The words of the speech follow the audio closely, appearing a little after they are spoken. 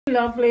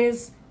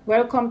Lovelies,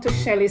 welcome to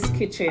Shelly's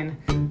Kitchen.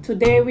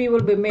 Today we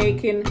will be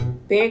making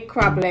baked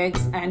crab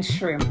legs and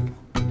shrimp.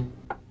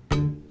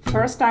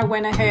 First I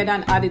went ahead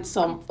and added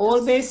some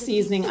Old Bay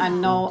seasoning,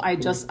 and now I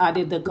just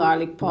added the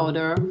garlic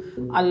powder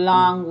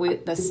along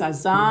with the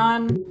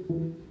sazon.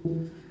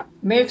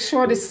 Make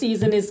sure the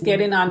seasoning is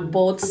getting on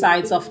both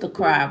sides of the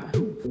crab.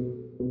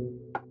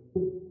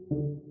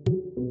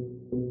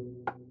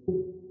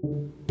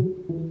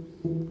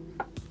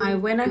 I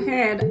went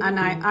ahead and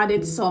I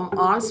added some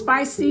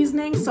allspice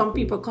seasoning. Some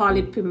people call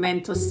it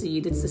pimento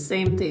seed. It's the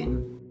same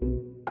thing.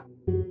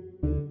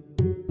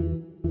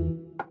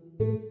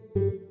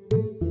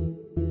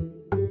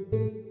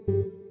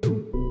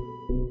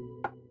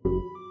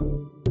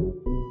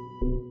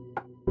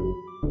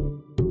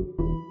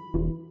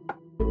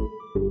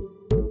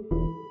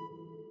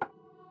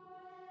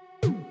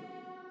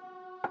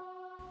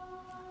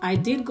 I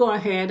did go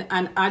ahead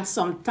and add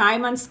some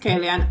thyme and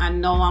scallion,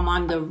 and now I'm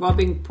on the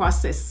rubbing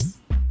process.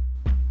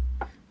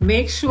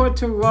 Make sure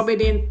to rub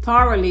it in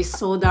thoroughly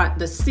so that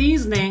the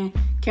seasoning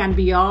can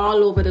be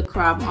all over the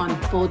crab on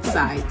both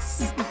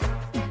sides.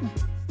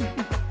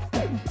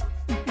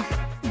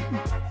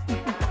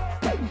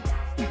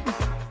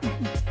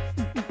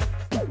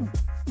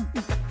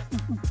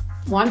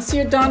 Once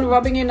you're done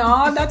rubbing in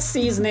all that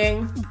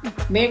seasoning,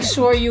 make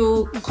sure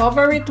you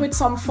cover it with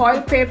some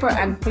foil paper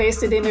and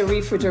place it in the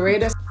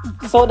refrigerator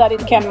so that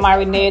it can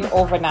marinate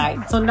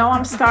overnight. So now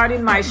I'm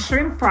starting my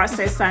shrimp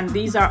process, and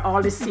these are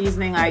all the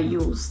seasoning I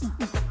used.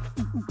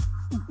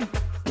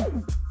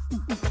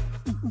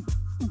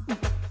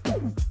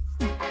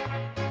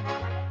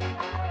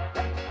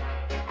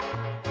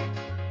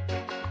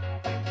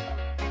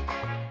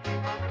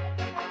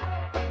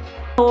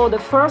 So the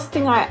first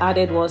thing I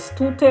added was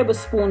 2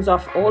 tablespoons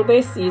of Old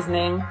Bay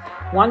seasoning,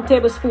 1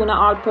 tablespoon of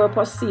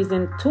all-purpose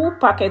seasoning, 2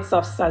 packets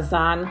of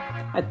sazon,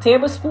 a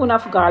tablespoon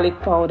of garlic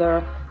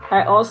powder.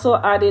 I also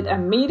added a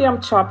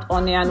medium chopped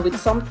onion with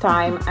some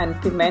thyme and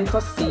pimento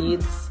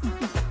seeds,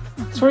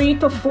 3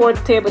 to 4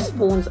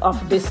 tablespoons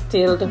of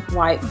distilled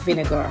white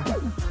vinegar.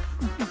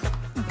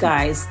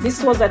 Guys,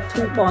 this was a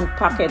 2-pound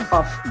packet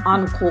of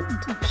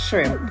uncooked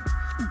shrimp.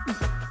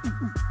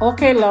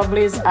 Okay,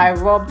 lovelies, I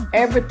rubbed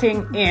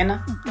everything in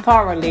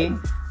thoroughly,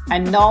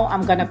 and now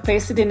I'm gonna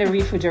place it in the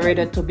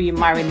refrigerator to be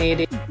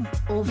marinated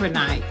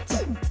overnight.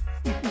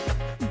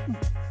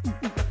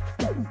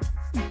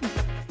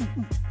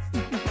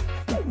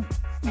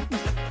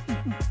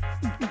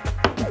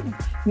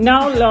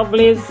 Now,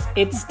 lovelies,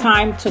 it's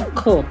time to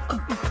cook.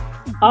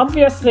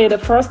 Obviously, the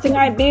first thing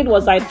I did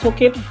was I took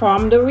it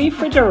from the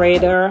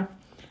refrigerator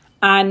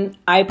and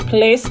I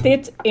placed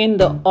it in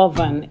the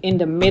oven in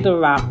the middle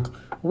rack,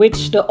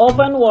 which the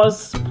oven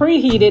was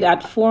preheated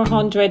at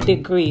 400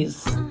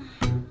 degrees.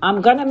 I'm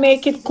gonna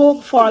make it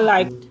cook for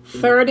like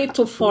 30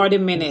 to 40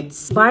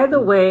 minutes. By the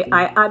way,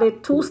 I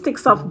added 2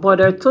 sticks of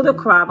butter to the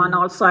crab, and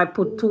also I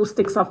put 2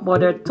 sticks of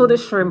butter to the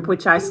shrimp,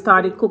 which I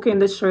started cooking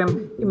the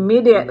shrimp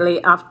immediately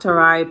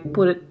after I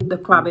put the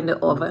crab in the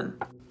oven.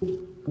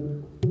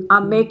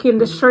 I'm making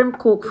the shrimp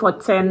cook for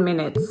 10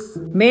 minutes.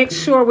 Make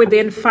sure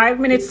within 5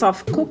 minutes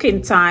of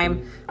cooking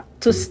time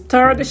to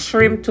stir the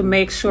shrimp to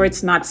make sure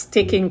it's not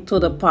sticking to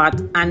the pot,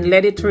 and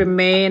let it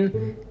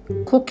remain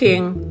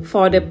cooking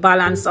for the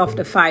balance of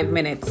the 5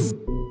 minutes.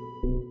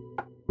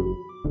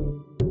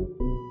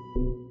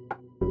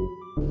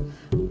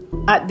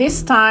 At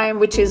this time,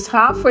 which is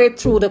halfway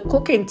through the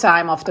cooking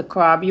time of the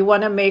crab, you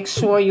want to make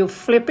sure you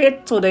flip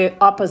it to the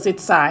opposite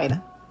side.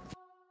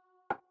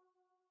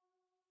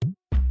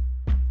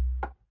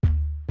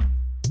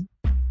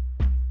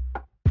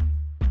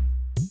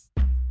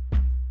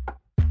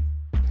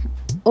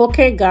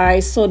 Okay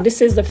guys, so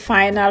this is the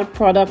final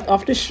product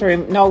of the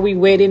shrimp. Now we're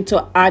waiting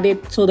to add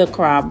it to the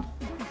crab.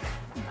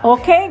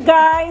 Okay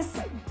guys,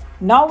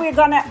 now we're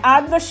gonna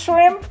add the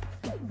shrimp.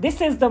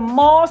 This is the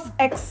most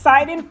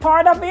exciting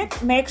part of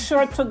it. Make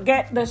sure to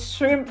get the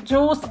shrimp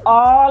juice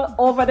all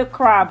over the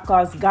crab,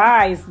 because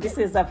guys, this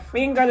is a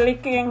finger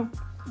licking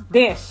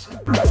dish.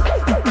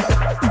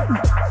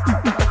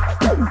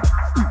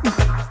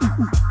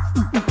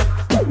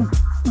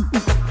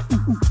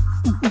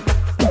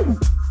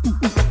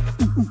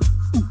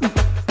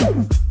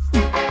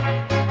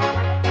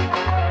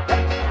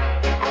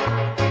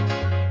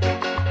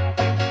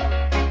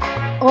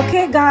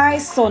 Okay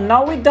guys, so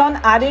now we're done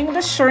adding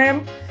the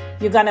shrimp.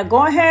 You're gonna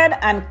go ahead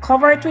and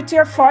cover it with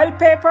your foil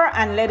paper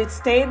and let it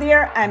stay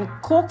there and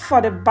cook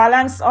for the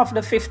balance of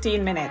the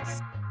 15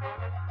 minutes.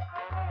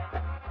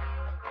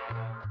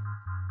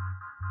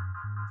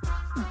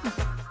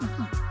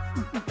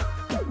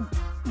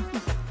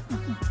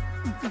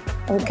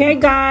 Okay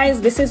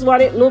guys, this is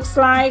what it looks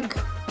like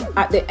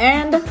at the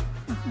end.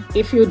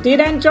 If you did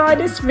enjoy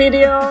this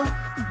video,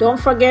 don't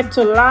forget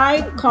to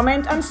like,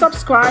 comment, and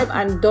subscribe,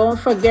 and don't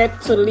forget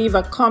to leave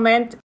a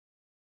comment